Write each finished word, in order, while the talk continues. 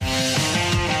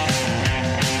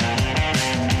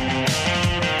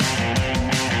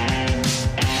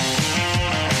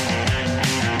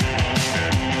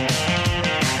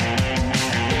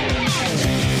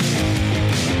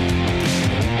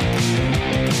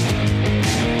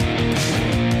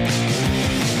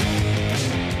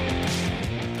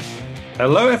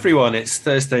Hello everyone, it's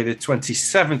Thursday the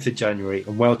 27th of January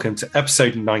and welcome to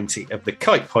episode 90 of the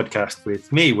Kite Podcast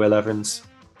with me, Will Evans.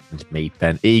 And me,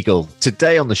 Ben Eagle.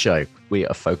 Today on the show, we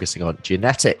are focusing on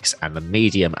genetics and the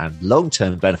medium and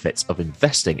long-term benefits of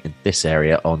investing in this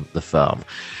area on the farm.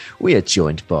 We are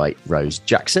joined by Rose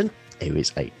Jackson, who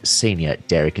is a senior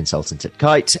dairy consultant at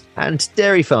Kite, and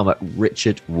dairy farmer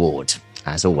Richard Ward.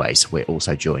 As always, we're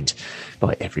also joined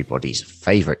by everybody's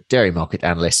favourite dairy market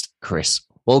analyst, Chris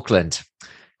Falkland.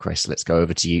 Chris, let's go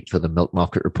over to you for the milk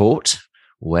market report.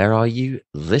 Where are you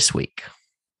this week?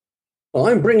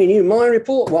 I'm bringing you my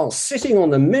report while sitting on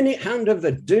the minute hand of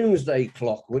the doomsday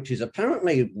clock, which is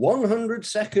apparently 100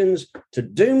 seconds to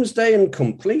doomsday and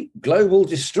complete global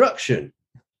destruction.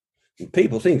 And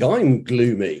people think I'm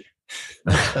gloomy.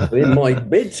 In my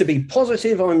bid to be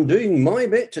positive, I'm doing my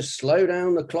bit to slow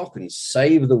down the clock and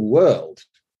save the world.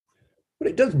 But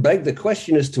it does beg the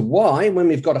question as to why, when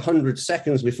we've got 100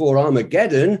 seconds before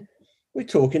Armageddon, we're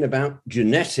talking about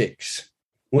genetics,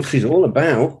 which is all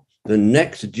about the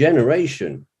next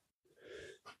generation.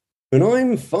 And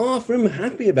I'm far from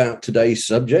happy about today's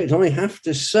subject, I have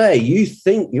to say. You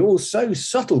think you're so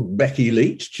subtle, Becky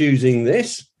Leach, choosing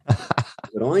this.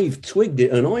 But I've twigged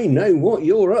it and I know what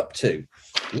you're up to.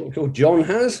 I'm not sure John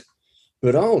has,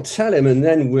 but I'll tell him and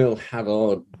then we'll have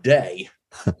our day.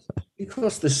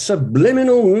 Because the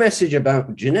subliminal message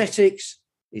about genetics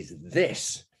is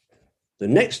this: the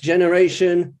next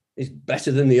generation is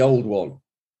better than the old one.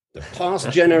 The past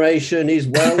generation is,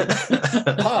 well,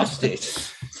 past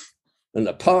it. And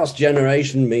the past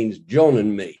generation means John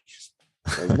and me.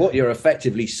 And what you're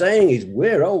effectively saying is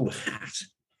we're old hat.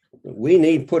 We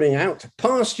need putting out to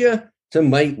pasture to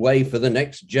make way for the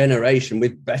next generation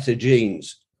with better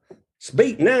genes.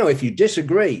 Speak now if you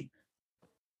disagree.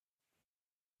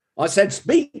 I said,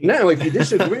 speak now if you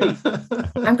disagree.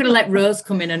 I'm going to let Rose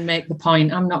come in and make the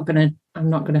point. I'm not going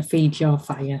to feed your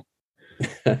fire.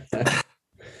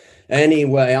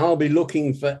 Anyway, I'll be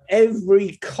looking for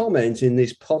every comment in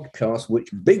this podcast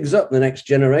which bigs up the next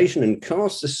generation and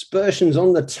casts aspersions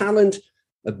on the talent,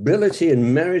 ability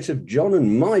and merit of John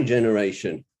and my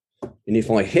generation. And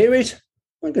if I hear it,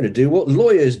 I'm going to do what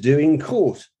lawyers do in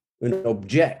court and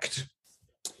object.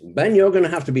 Ben, you're going to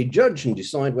have to be judge and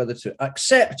decide whether to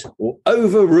accept or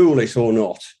overrule it or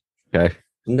not. Okay.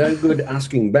 No good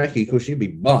asking Becky because she'd be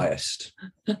biased.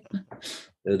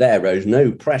 There, Rose,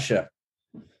 no pressure.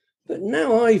 But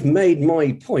now I've made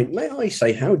my point, may I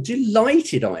say how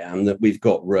delighted I am that we've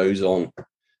got Rose on.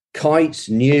 Kite's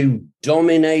new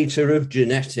dominator of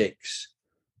genetics,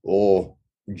 or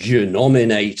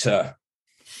genominator.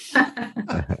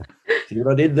 See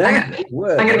what I did there? I'm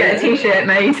going to get a t-shirt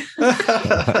made.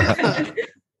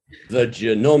 The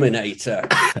genominator.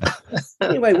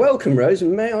 Anyway, welcome, Rose.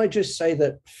 And may I just say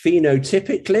that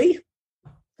phenotypically,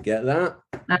 get that?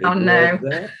 Oh, no.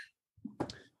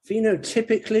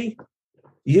 Phenotypically,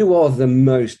 you are the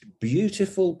most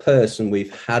beautiful person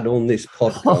we've had on this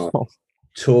podcast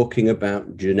talking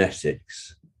about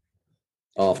genetics.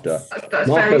 After That's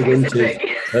Marco Winters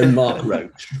and Mark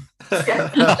Roach. I'm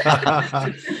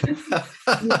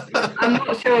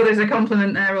not sure there's a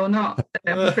compliment there or not.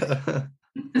 And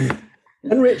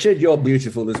Richard, you're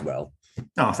beautiful as well.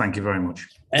 Oh, thank you very much.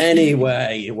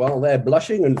 Anyway, while they're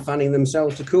blushing and fanning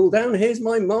themselves to cool down, here's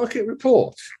my market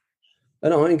report.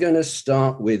 And I'm going to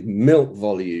start with milk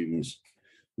volumes.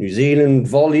 New Zealand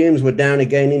volumes were down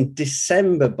again in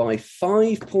December by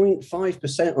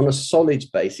 5.5% on a solids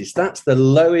basis. That's the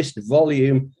lowest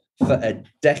volume for a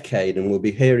decade, and we'll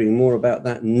be hearing more about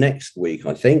that next week,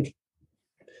 I think.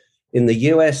 In the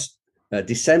US,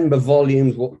 December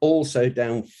volumes were also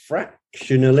down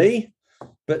fractionally,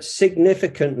 but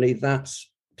significantly,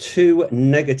 that's 2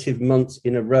 negative months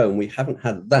in a row, and we haven't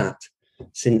had that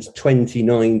since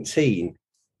 2019.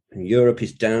 And Europe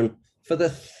is down for the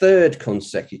 3rd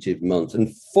consecutive month,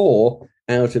 and 4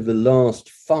 out of the last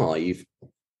 5.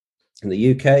 In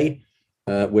the UK,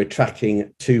 we're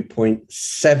tracking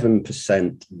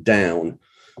 2.7% down.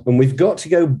 And we've got to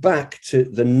go back to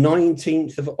the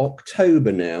 19th of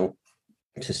October now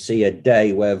to see a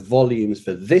day where volumes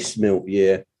for this milk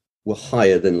year were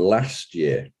higher than last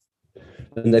year.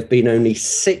 And there've been only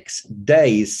 6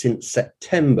 days since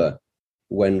September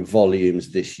when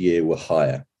volumes this year were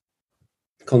higher.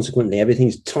 Consequently,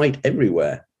 everything's tight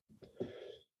everywhere.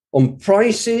 On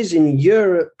prices in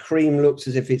Europe, cream looks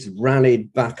as if it's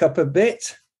rallied back up a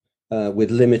bit with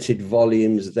limited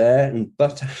volumes there, and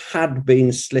butter had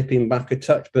been slipping back a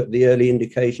touch, but the early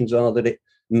indications are that it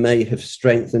may have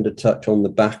strengthened a touch on the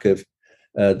back of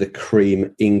the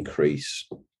cream increase.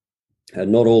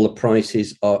 Not all the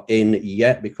prices are in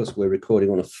yet because we're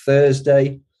recording on a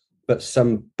Thursday, but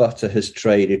some butter has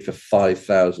traded for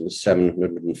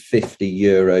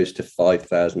 €5,750 to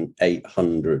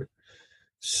 5,800.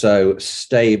 So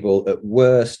stable at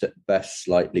worst, at best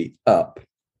slightly up.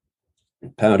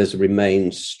 Powders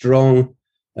remain strong.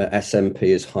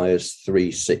 S&P as high as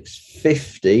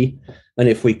 3,650. And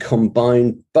if we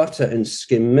combine butter and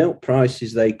skim milk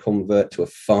prices, they convert to a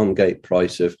Farmgate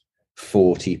price of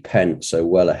 40p, so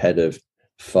well ahead of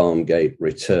Farmgate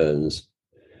returns.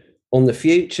 On the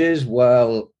futures,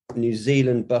 well, New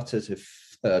Zealand butters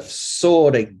have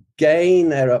soared again.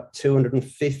 They're up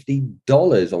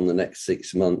 $250 on the next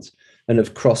 6 months and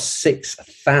have crossed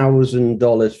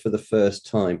 $6,000 for the first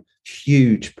time.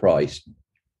 Huge price.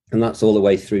 And that's all the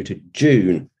way through to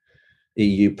June.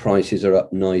 EU prices are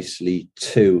up nicely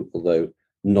too, although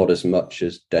not as much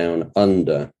as down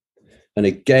under. And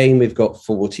again, we've got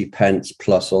 40p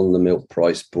plus on the milk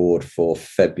price board for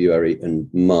February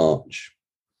and March.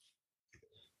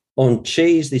 On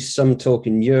cheese, there's some talk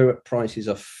in Europe. Prices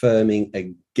are firming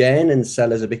again and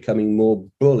sellers are becoming more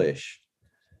bullish.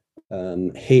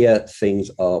 Here, things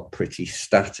are pretty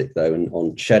static, though. And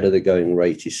on cheddar, the going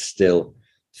rate is still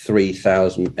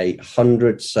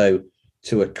 3,800. So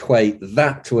to equate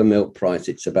that to a milk price,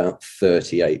 it's about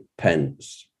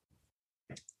 38p.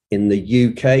 In the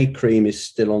UK, cream is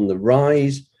still on the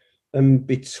rise and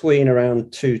between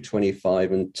around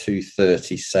 225 and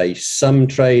 230, say some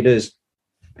traders,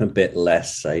 a bit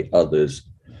less, say others.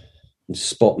 And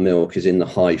spot milk is in the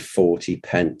high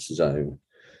 40p zone.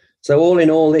 So all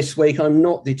in all this week, I'm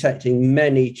not detecting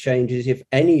many changes, if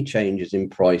any changes in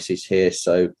prices here.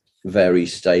 So very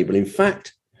stable. In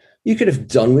fact, you could have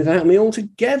done without me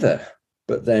altogether.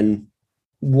 But then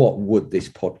what would this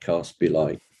podcast be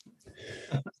like?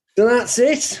 So that's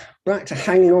it. Back to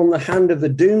hanging on the hand of the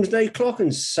doomsday clock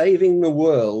and saving the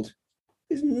world.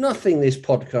 There's nothing this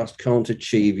podcast can't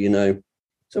achieve, you know.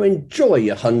 So enjoy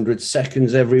your 100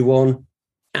 seconds, everyone,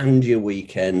 and your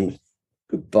weekend.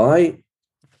 Goodbye.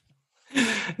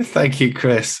 Thank you,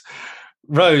 Chris.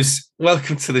 Rose,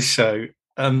 welcome to the show.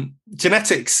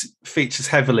 Genetics features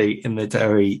heavily in the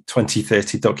Dairy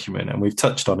 2030 document, and we've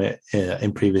touched on it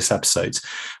in previous episodes.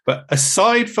 But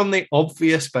aside from the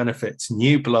obvious benefits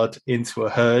new blood into a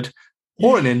herd,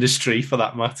 or an industry for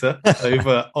that matter,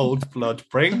 over old blood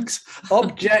brings.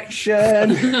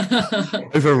 Objection!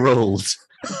 Overruled.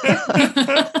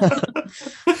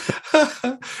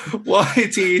 Why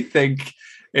do you think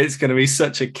it's going to be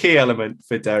such a key element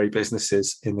for dairy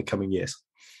businesses in the coming years?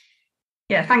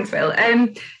 Yeah, thanks, Will.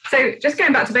 So just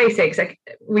going back to basics,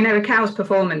 we know a cow's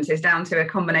performance is down to a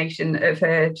combination of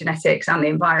her genetics and the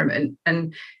environment.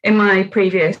 And in my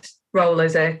previous role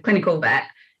as a clinical vet,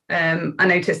 I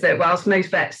noticed that whilst most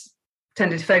vets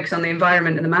tended to focus on the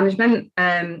environment and the management,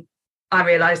 I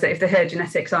realised that if the herd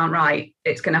genetics aren't right,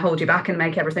 it's going to hold you back and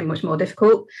make everything much more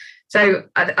difficult. So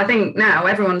I think now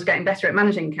everyone's getting better at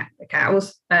managing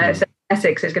cows. So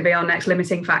genetics is going to be our next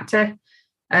limiting factor.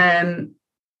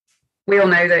 We all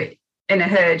know that in a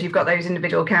herd, you've got those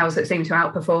individual cows that seem to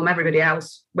outperform everybody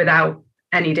else without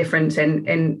any difference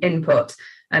in input.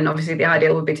 And obviously the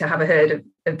ideal would be to have a herd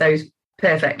of those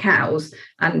perfect cows,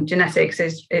 and genetics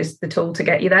is the tool to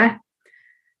get you there.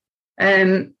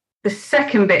 The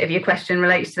second bit of your question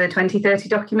relates to the 2030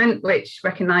 document, which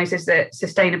recognises that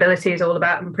sustainability is all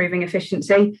about improving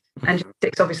efficiency, and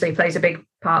genetics obviously plays a big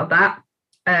part of that.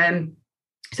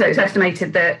 So it's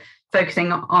estimated that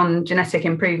focusing on genetic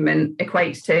improvement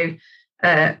equates to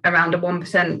around a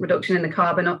 1% reduction in the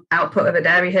carbon output of a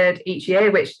dairy herd each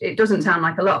year, which it doesn't sound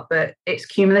like a lot, but it's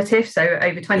cumulative. So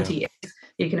over 20 years,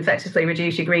 you can effectively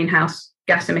reduce your greenhouse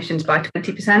gas emissions by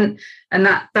 20%. And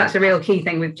that's a real key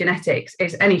thing with genetics,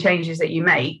 is any changes that you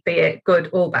make, be it good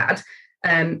or bad,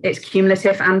 it's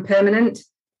cumulative and permanent.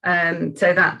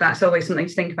 So that's always something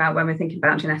to think about when we're thinking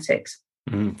about genetics.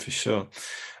 For sure.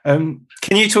 Can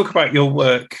you talk about your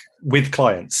work with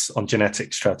clients on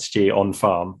genetic strategy on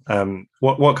farm?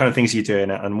 What kind of things are you doing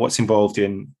and what's involved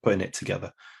in putting it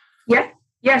together?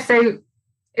 Yeah. So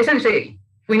essentially,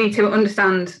 we need to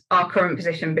understand our current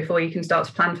position before you can start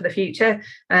to plan for the future.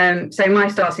 So my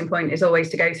starting point is always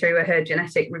to go through a herd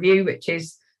genetic review, which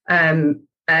is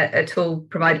a tool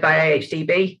provided by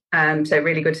AHDB. So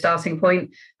really good starting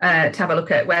point to have a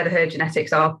look at where the herd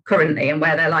genetics are currently and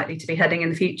where they're likely to be heading in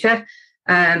the future.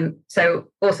 So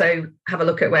also have a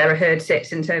look at where a herd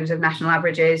sits in terms of national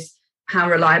averages, how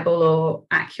reliable or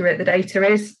accurate the data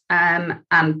is, and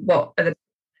what are the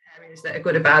areas that are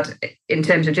good or bad in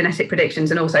terms of genetic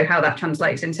predictions, and also how that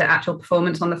translates into actual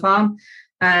performance on the farm.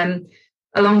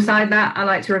 Alongside that, I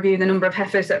like to review the number of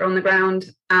heifers that are on the ground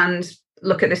and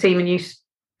look at the semen use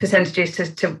percentages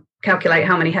to calculate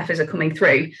how many heifers are coming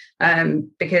through,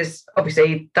 because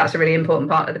obviously that's a really important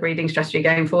part of the breeding strategy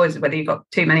going forward, whether you've got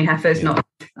too many heifers, not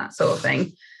that sort of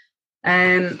thing.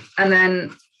 And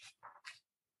then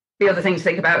the other thing to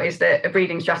think about is that a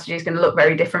breeding strategy is going to look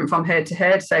very different from herd to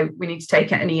herd. So we need to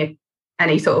take any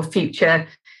sort of future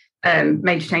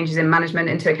major changes in management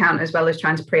into account, as well as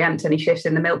trying to preempt any shifts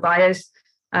in the milk buyers.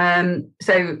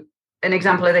 So an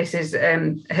example of this is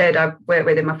a herd I worked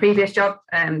with in my previous job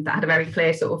that had a very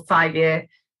clear sort of 5-year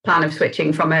plan of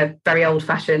switching from a very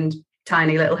old-fashioned,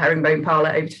 tiny little herringbone parlour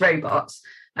over to robots.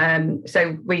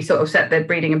 So we sort of set the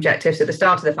breeding objectives at the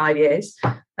start of the 5 years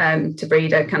to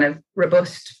breed a kind of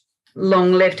robust,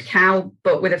 long-lived cow,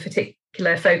 but with a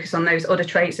particular focus on those other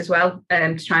traits as well,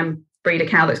 to try and breed a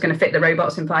cow that's going to fit the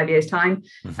robots in 5 years' time.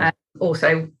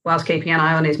 Also, whilst keeping an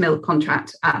eye on his milk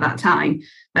contract at that time.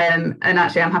 And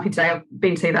actually, I'm happy to say I've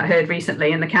been to that herd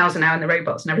recently, and the cows are now in the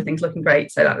robots, and everything's looking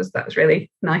great. So that was really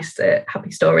nice,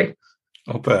 happy story.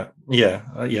 I'll bet. Yeah,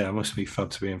 it must be fun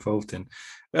to be involved in.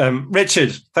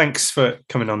 Richard, thanks for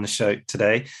coming on the show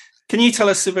today. Can you tell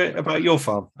us a bit about your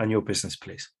farm and your business,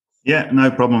 please? Yeah, no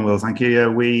problem, Will. Thank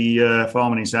you. We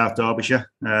farming in South Derbyshire.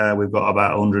 We've got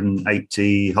about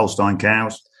 180 Holstein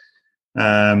cows.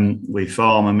 We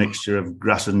farm a mixture of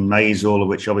grass and maize, all of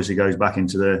which obviously goes back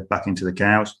into the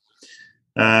cows.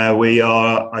 We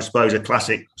are, I suppose, a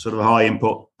classic sort of high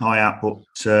input, high output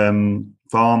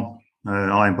farm,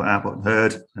 high input output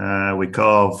herd. We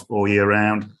calve all year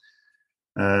round.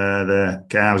 The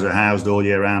cows are housed all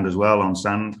year round as well on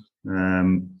sand.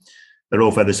 They're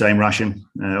all fed the same ration.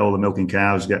 All the milking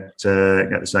cows get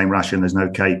the same ration. There's no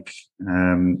cake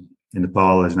in the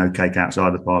parlour. There's no cake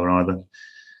outside the parlour either.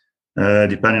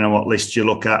 Depending on what list you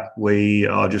look at, we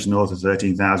are just north of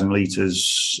 13,000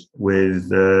 litres with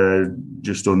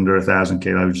just under 1,000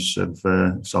 kilos of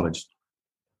solids.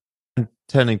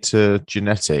 Turning to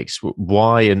genetics,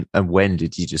 why and when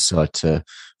did you decide to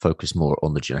focus more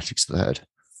on the genetics of the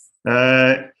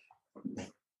herd?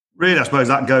 Really, I suppose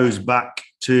that goes back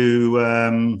to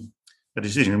a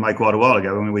decision we made quite a while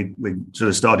ago when we sort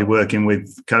of started working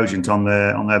with Cogent on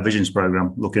their visions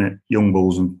program, looking at young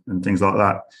bulls and things like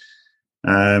that.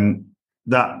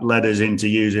 That led us into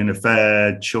using a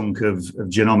fair chunk of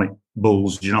genomic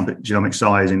bulls, genomic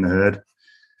size in the herd,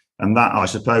 and that, I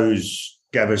suppose,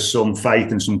 gave us some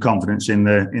faith and some confidence in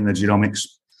the genomics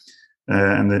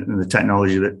and the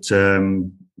technology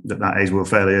that is. We're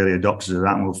fairly early adopters of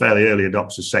that, and we're fairly early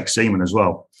adopters of sex semen as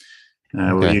well.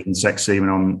 We're using sex semen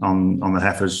on the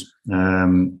heifers,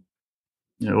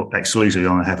 exclusively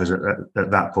on the heifers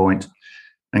at that point,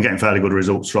 and getting fairly good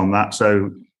results from that.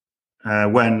 So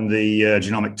when the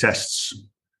genomic tests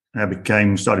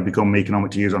started becoming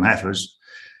economic to use on heifers,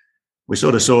 we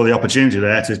sort of saw the opportunity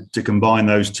there to combine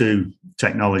those two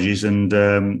technologies and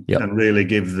really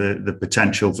give the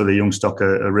potential for the young stock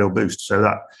a real boost. So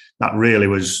that really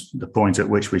was the point at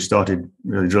which we started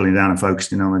really drilling down and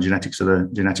focusing on the genetics of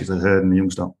the herd and the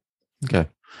young stock. Okay.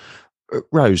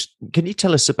 Rose, can you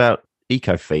tell us about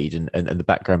EcoFeed and the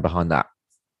background behind that?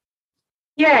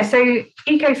 Yeah, so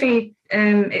EcoFeed,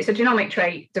 it's a genomic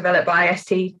trait developed by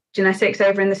ST Genetics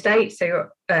over in the States. So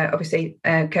obviously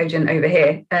Cogent over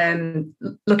here,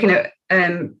 looking at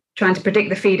trying to predict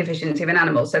the feed efficiency of an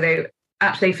animal. So they're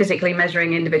actually physically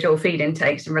measuring individual feed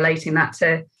intakes and relating that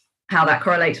to how that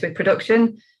correlates with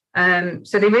production.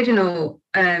 So the original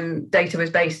data was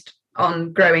based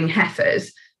on growing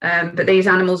heifers, but these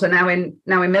animals are now in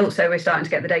milk. So we're starting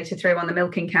to get the data through on the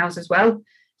milking cows as well.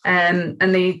 And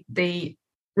the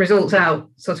results out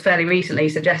sort of fairly recently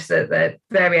suggest that the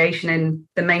variation in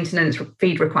the maintenance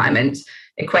feed requirements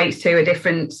equates to a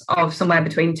difference of somewhere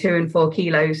between 2 and 4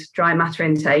 kilos dry matter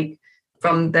intake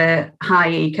from the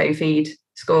high EcoFeed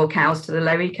score cows to the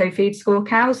low EcoFeed score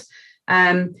cows.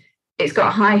 It's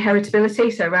got high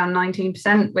heritability, so around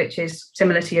 19%, which is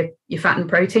similar to your fat and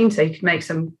protein, so you can make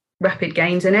some rapid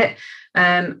gains in it.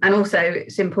 And also,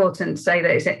 it's important to say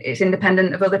that it's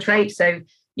independent of other traits, so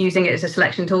using it as a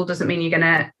selection tool doesn't mean you're going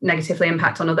to negatively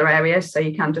impact on other areas, so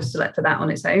you can just select for that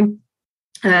on its own.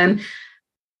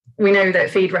 We know that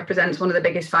feed represents one of the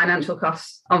biggest financial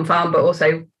costs on farm, but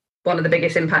also one of the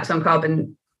biggest impacts on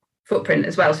carbon footprint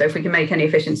as well. So if we can make any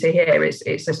efficiency here,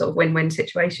 it's a sort of win-win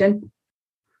situation.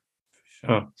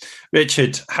 Sure.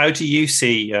 Richard, how do you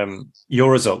see your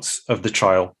results of the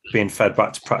trial being fed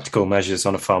back to practical measures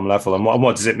on a farm level, and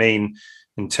what does it mean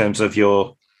in terms of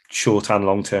your short and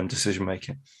long-term decision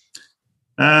making?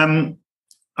 I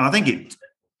think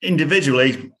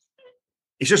individually,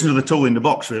 it's just another tool in the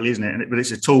box, really, isn't it? But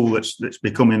it's a tool that's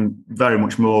becoming very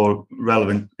much more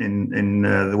relevant in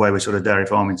the way we're sort of dairy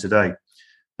farming today.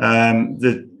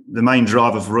 The the main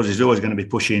driver for us is always going to be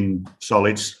pushing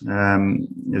solids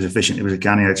as efficiently as we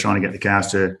can, trying to get the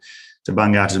cows to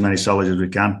bang out as many solids as we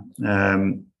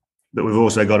can. But we've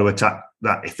also got to attack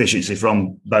that efficiency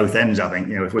from both ends, I think.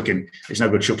 If we can, it's no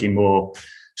good chucking more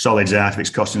solids out if it's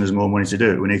costing us more money to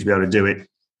do it. We need to be able to do it.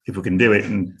 If we can do it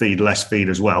and feed less feed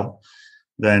as well,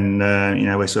 then,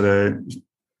 we're sort of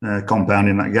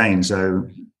compounding that gain. So,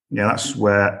 that's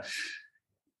where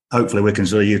hopefully we can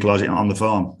sort of utilise it on the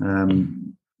farm.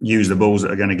 Use the bulls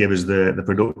that are going to give us the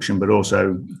production, but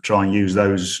also try and use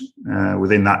those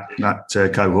within that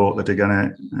cohort that are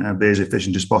going to be as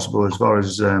efficient as possible as far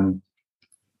as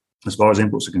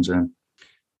inputs are concerned.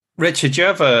 Richard, you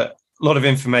have a lot of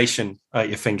information at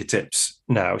your fingertips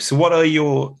now. So what are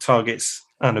your targets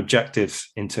and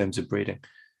objectives in terms of breeding?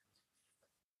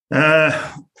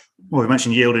 Well, we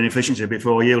mentioned yield and efficiency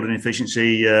before. Yield and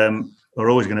efficiency are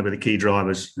always going to be the key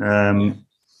drivers.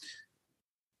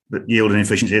 But yield and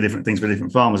efficiency are different things for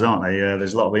different farmers, aren't they?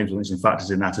 There's a lot of influencing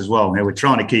factors in that as well. We're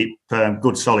trying to keep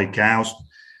good solid cows.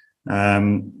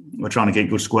 We're trying to keep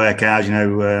good square cows,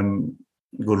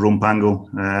 good rump angle,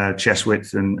 chest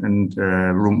width and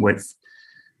rump width.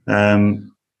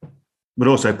 But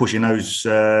also pushing those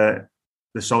the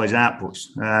solids outputs.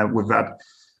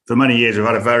 For many years, we've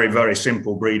had a very, very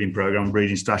simple breeding program,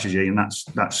 breeding strategy, and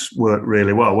that's worked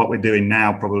really well. What we're doing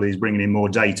now probably is bringing in more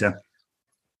data.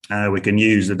 We can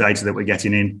use the data that we're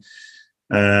getting in,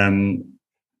 and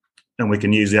we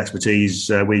can use the expertise.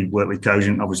 We work with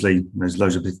Cogent. Obviously, there's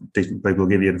loads of different people who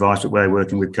give you advice, but we're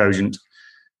working with Cogent,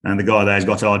 and the guy there's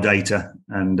got our data,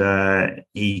 and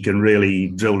he can really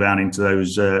drill down into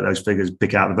those figures,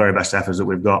 pick out the very best heifers that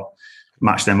we've got,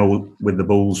 match them all with the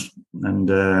bulls, and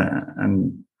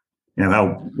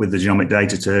help with the genomic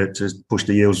data to push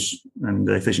the yields and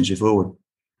the efficiency forward.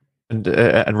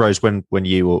 And Rose, when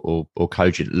you or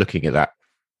Cogent looking at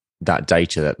that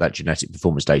data, that genetic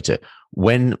performance data,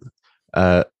 when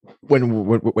you're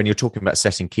talking about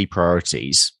setting key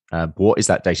priorities, what is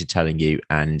that data telling you,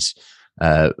 and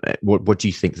what do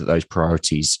you think that those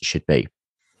priorities should be?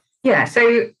 Yeah,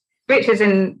 so Richard's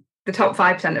in the top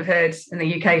 5% of herds in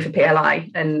the UK for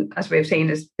PLI, and as we've seen,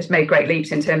 has made great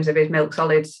leaps in terms of his milk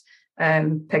solids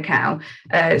per cow.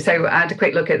 So I had a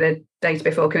quick look at the data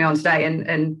before coming on today,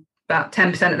 and about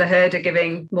 10% of the herd are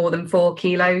giving more than 4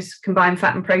 kilos combined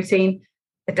fat and protein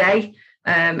a day.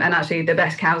 And actually the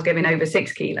best cow's giving over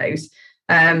 6 kilos.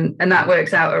 And that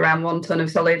works out around 1 tonne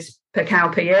of solids per cow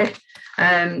per year.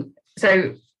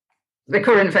 So the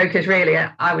current focus really,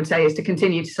 I would say, is to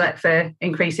continue to select for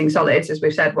increasing solids, as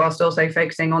we've said, whilst also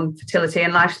focusing on fertility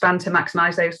and lifespan to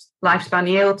maximise those lifetime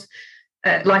yields.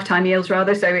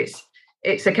 So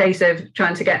it's a case of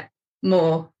trying to get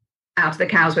more out of the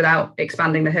cows without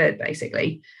expanding the herd,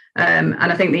 basically. And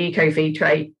I think the eco-feed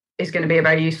trait is going to be a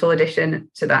very useful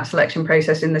addition to that selection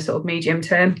process in the sort of medium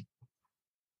term.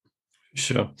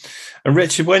 Sure. And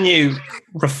Richard, when you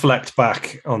reflect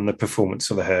back on the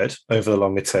performance of the herd over the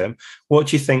longer term, what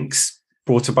do you think's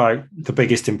brought about the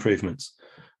biggest improvements?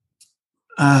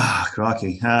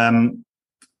 Crikey.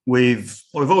 We've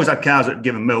always had cows that have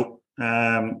given milk.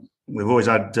 We've always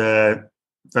had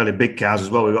fairly big cows as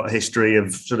well. We've got a history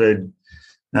of sort of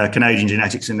Canadian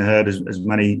genetics in the herd, as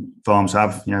many farms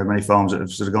have. Many farms that have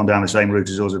sort of gone down the same route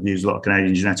as us have used a lot of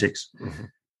Canadian genetics.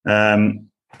 Mm-hmm.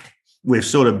 We've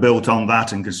sort of built on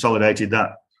that and consolidated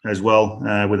that as well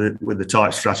with the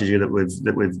type strategy that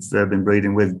we've been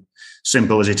breeding with.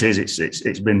 Simple as it is,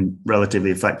 it's been relatively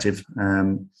effective.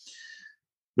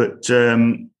 But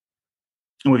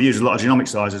we've used a lot of genomic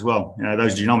size as well.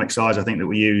 Those genomic size, I think, that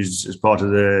we use as part of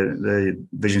the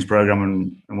Visions program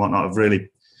and whatnot have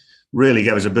really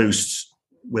gave us a boost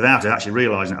without actually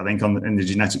realising it. I think in the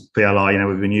genetic PLI,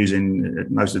 we've been using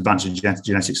most advanced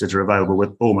genetics that are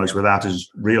available almost without us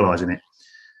realising it.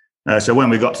 So when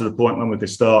we got to the point when we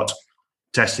could start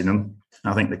testing them,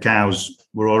 I think the cows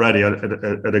were already at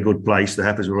a good place. The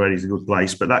heifers were already at a good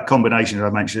place. But that combination that I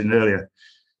mentioned earlier,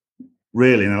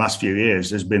 really in the last few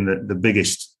years, has been the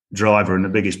biggest driver and the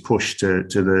biggest push to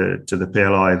the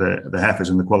PLI, the heifers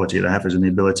and the quality of the heifers and the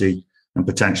ability and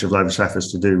potential of those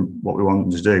heifers to do what we want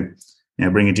them to do.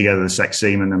 Bringing together the sex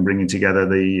semen and bringing together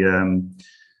the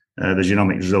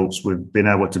genomic results, we've been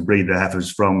able to breed the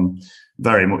heifers from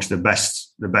very much the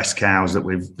best cows that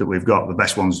we've got, the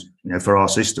best ones for our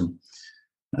system.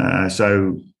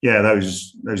 Those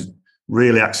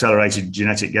really accelerated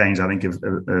genetic gains, I think,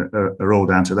 are all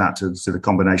down to that, to the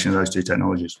combination of those two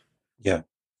technologies. Yeah.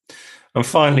 And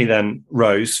finally then,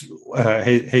 Rose,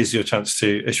 here's your chance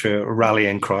to issue a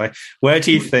rallying cry. Where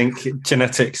do you think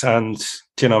genetics and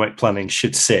genomic planning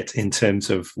should sit in terms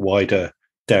of wider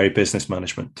dairy business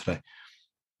management today?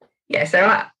 Yeah,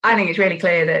 so I think it's really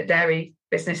clear that dairy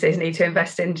businesses need to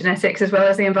invest in genetics as well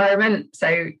as the environment.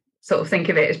 So sort of think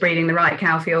of it as breeding the right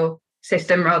cow for your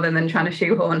system rather than trying to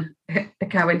shoehorn a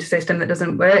cow into a system that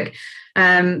doesn't work.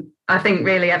 I think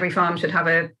really every farm should have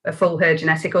a full herd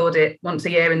genetic audit once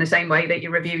a year, in the same way that you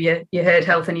review your herd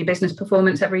health and your business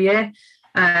performance every year.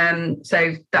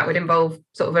 So that would involve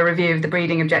sort of a review of the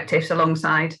breeding objectives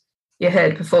alongside your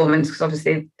herd performance, because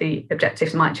obviously the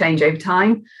objectives might change over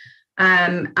time.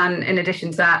 And in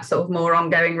addition to that, sort of more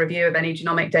ongoing review of any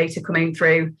genomic data coming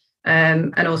through,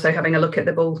 and also having a look at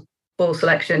the bull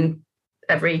selection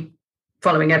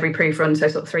following every proof run, so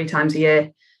sort of 3 times a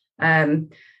year.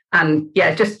 And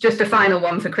yeah, just a final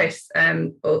one for Chris.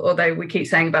 Although we keep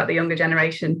saying about the younger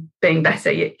generation being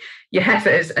better, your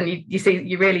heifers, and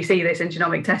you really see this in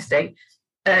genomic testing.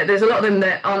 There's a lot of them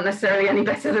that aren't necessarily any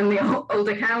better than the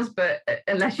older cows, but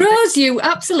unless you Rose, you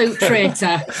absolute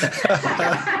traitor.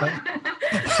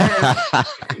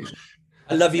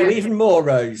 I love you even more,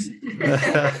 Rose.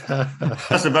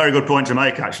 That's a very good point to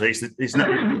make. Actually, it's not,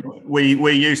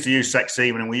 we used to use sex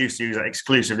semen, and we used to use that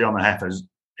exclusively on the heifers,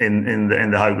 in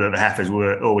the hope that the heifers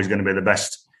were always going to be the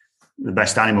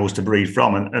best animals to breed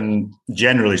from, and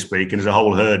generally speaking, as a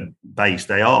whole herd base,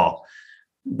 they are.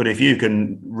 But if you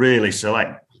can really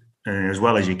select as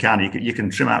well as you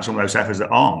can trim out some of those heifers that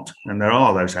aren't, and there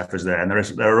are those heifers there, and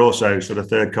there are also sort of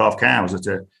third calf cows that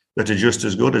are just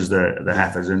as good as the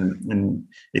heifers, and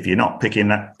if you're not picking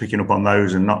up on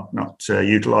those and not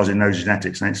utilising those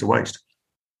genetics, then it's a waste.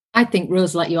 I think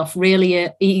Rose let you off really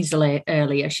easily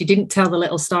earlier. She didn't tell the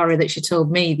little story that she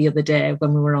told me the other day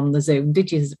when we were on the Zoom,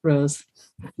 did you, Rose?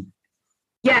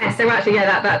 Yeah, so actually,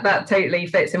 that totally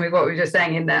fits in with what we were just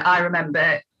saying, in that I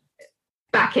remember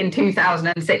back in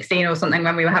 2016 or something,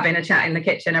 when we were having a chat in the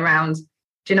kitchen around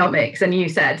genomics, and you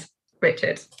said,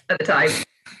 Richard, at the time,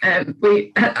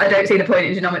 I don't see the point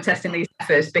in genomic testing these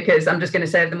heifers because I'm just going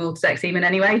to serve them all to sex semen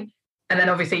anyway. And then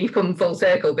obviously you've come full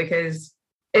circle, because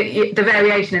the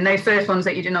variation in those first ones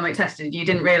that you genomic tested, you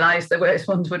didn't realise the worst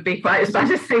ones would be quite as bad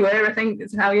as they were. I think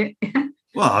that's how you...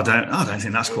 Well, I don't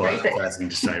think that's quite a fair thing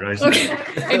to say, Rose.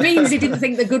 It means he didn't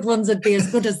think the good ones would be as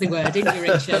good as they were, didn't you,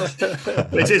 Richard?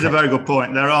 It is a very good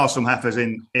point. There are some heifers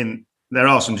there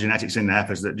are some genetics in the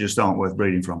heifers that just aren't worth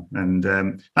breeding from, and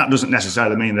that doesn't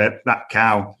necessarily mean that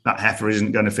heifer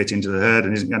isn't going to fit into the herd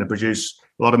and isn't going to produce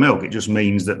a lot of milk. It just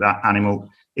means that animal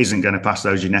isn't going to pass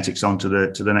those genetics on to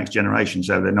the next generation.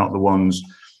 So they're not the ones.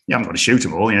 You haven't got to shoot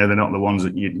them all. They're not the ones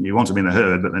that you want to be in the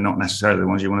herd, but they're not necessarily the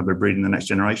ones you want to be breeding the next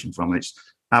generation from. It's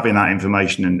having that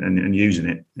information and using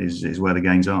it is where the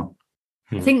gains are.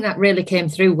 I think that really came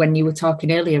through when you were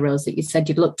talking earlier, Rose, that you said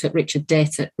you'd looked at Richard's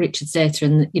data,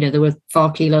 and there were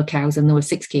 4 kilo cows and there were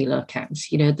 6 kilo cows.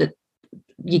 That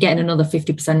you're getting another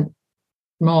 50%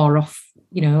 more off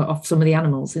some of the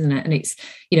animals, isn't it? And it's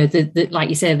like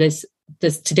you say,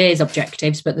 there's today's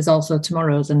objectives, but there's also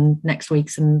tomorrow's and next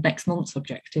week's and next month's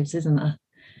objectives, isn't there?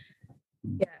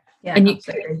 Yeah, and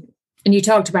absolutely. And you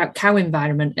talked about cow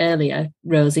environment earlier,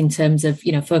 Rose, in terms of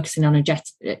focusing on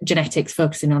genetics,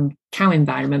 focusing on cow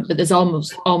environment, but there's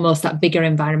almost that bigger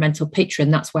environmental picture,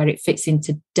 and that's where it fits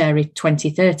into Dairy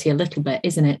 2030 a little bit,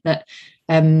 isn't it? That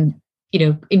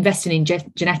investing in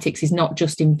genetics is not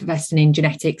just investing in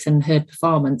genetics and herd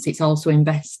performance, it's also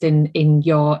investing in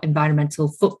your environmental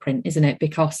footprint, isn't it?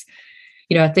 Because,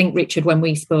 I think, Richard, when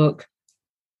we spoke,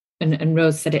 and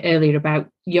Rose said it earlier about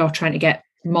you're trying to get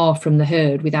more from the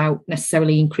herd without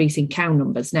necessarily increasing cow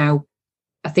numbers. Now,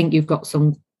 I think you've got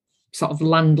some sort of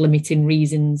land limiting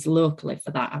reasons locally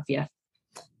for that, have you?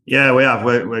 Yeah, we have.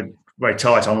 We're very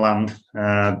tight on land.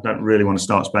 Don't really want to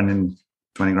start spending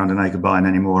 20 grand an acre buying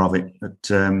any more of it. But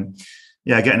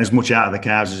getting as much out of the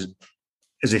cows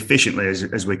as efficiently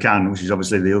as we can, which is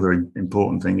obviously the other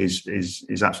important thing,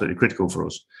 is absolutely critical for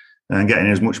us. And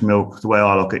getting as much milk, the way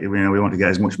I look at it, we want to get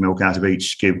as much milk out of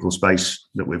each cubicle space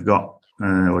that we've got,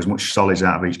 or as much solids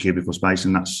out of each cubicle space,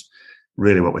 and that's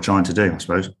really what we're trying to do, I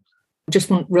suppose. I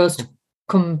just want Rose to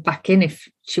come back in, if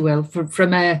she will, from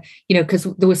because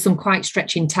there was some quite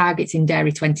stretching targets in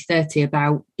Dairy 2030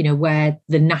 about, where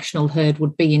the national herd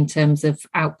would be in terms of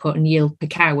output and yield per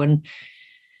cow, and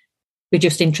we're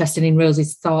just interested in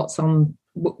Rose's thoughts on,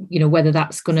 whether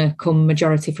that's going to come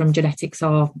majority from genetics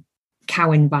or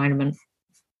cow environment.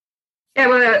 Yeah,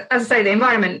 well, as I say, the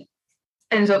environment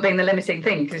ends up being the limiting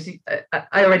thing, because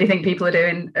I already think people are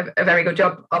doing a very good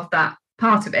job of that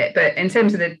part of it. But in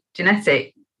terms of the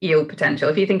genetic yield potential,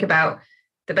 if you think about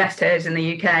the best herds in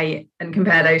the UK and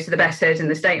compare those to the best herds in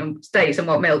the states and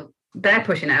what milk they're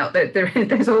pushing out,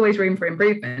 there's always room for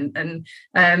improvement. And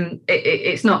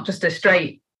it's not just a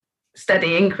straight,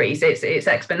 steady increase. It's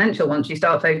exponential once you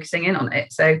start focusing in on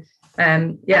it. So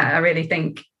I really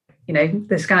think,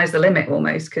 the sky's the limit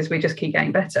almost, because we just keep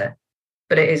getting better.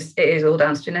 But it is all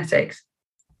down to genetics.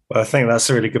 Well, I think that's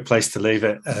a really good place to leave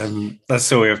it.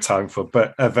 That's all we have time for.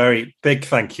 But a very big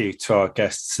thank you to our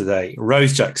guests today,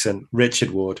 Rose Jackson, Richard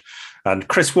Ward, and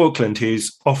Chris Walkland,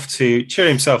 who's off to cheer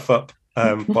himself up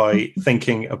by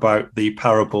thinking about the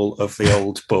parable of the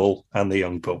old bull and the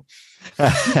young bull. Do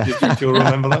you all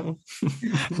remember that one?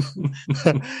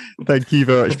 Thank you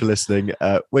very much for listening.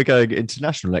 We're going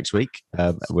international next week.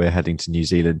 We're heading to New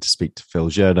Zealand to speak to Phil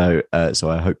Journo, so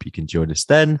I hope you can join us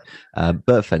then.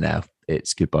 But for now,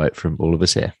 it's goodbye from all of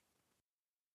us here.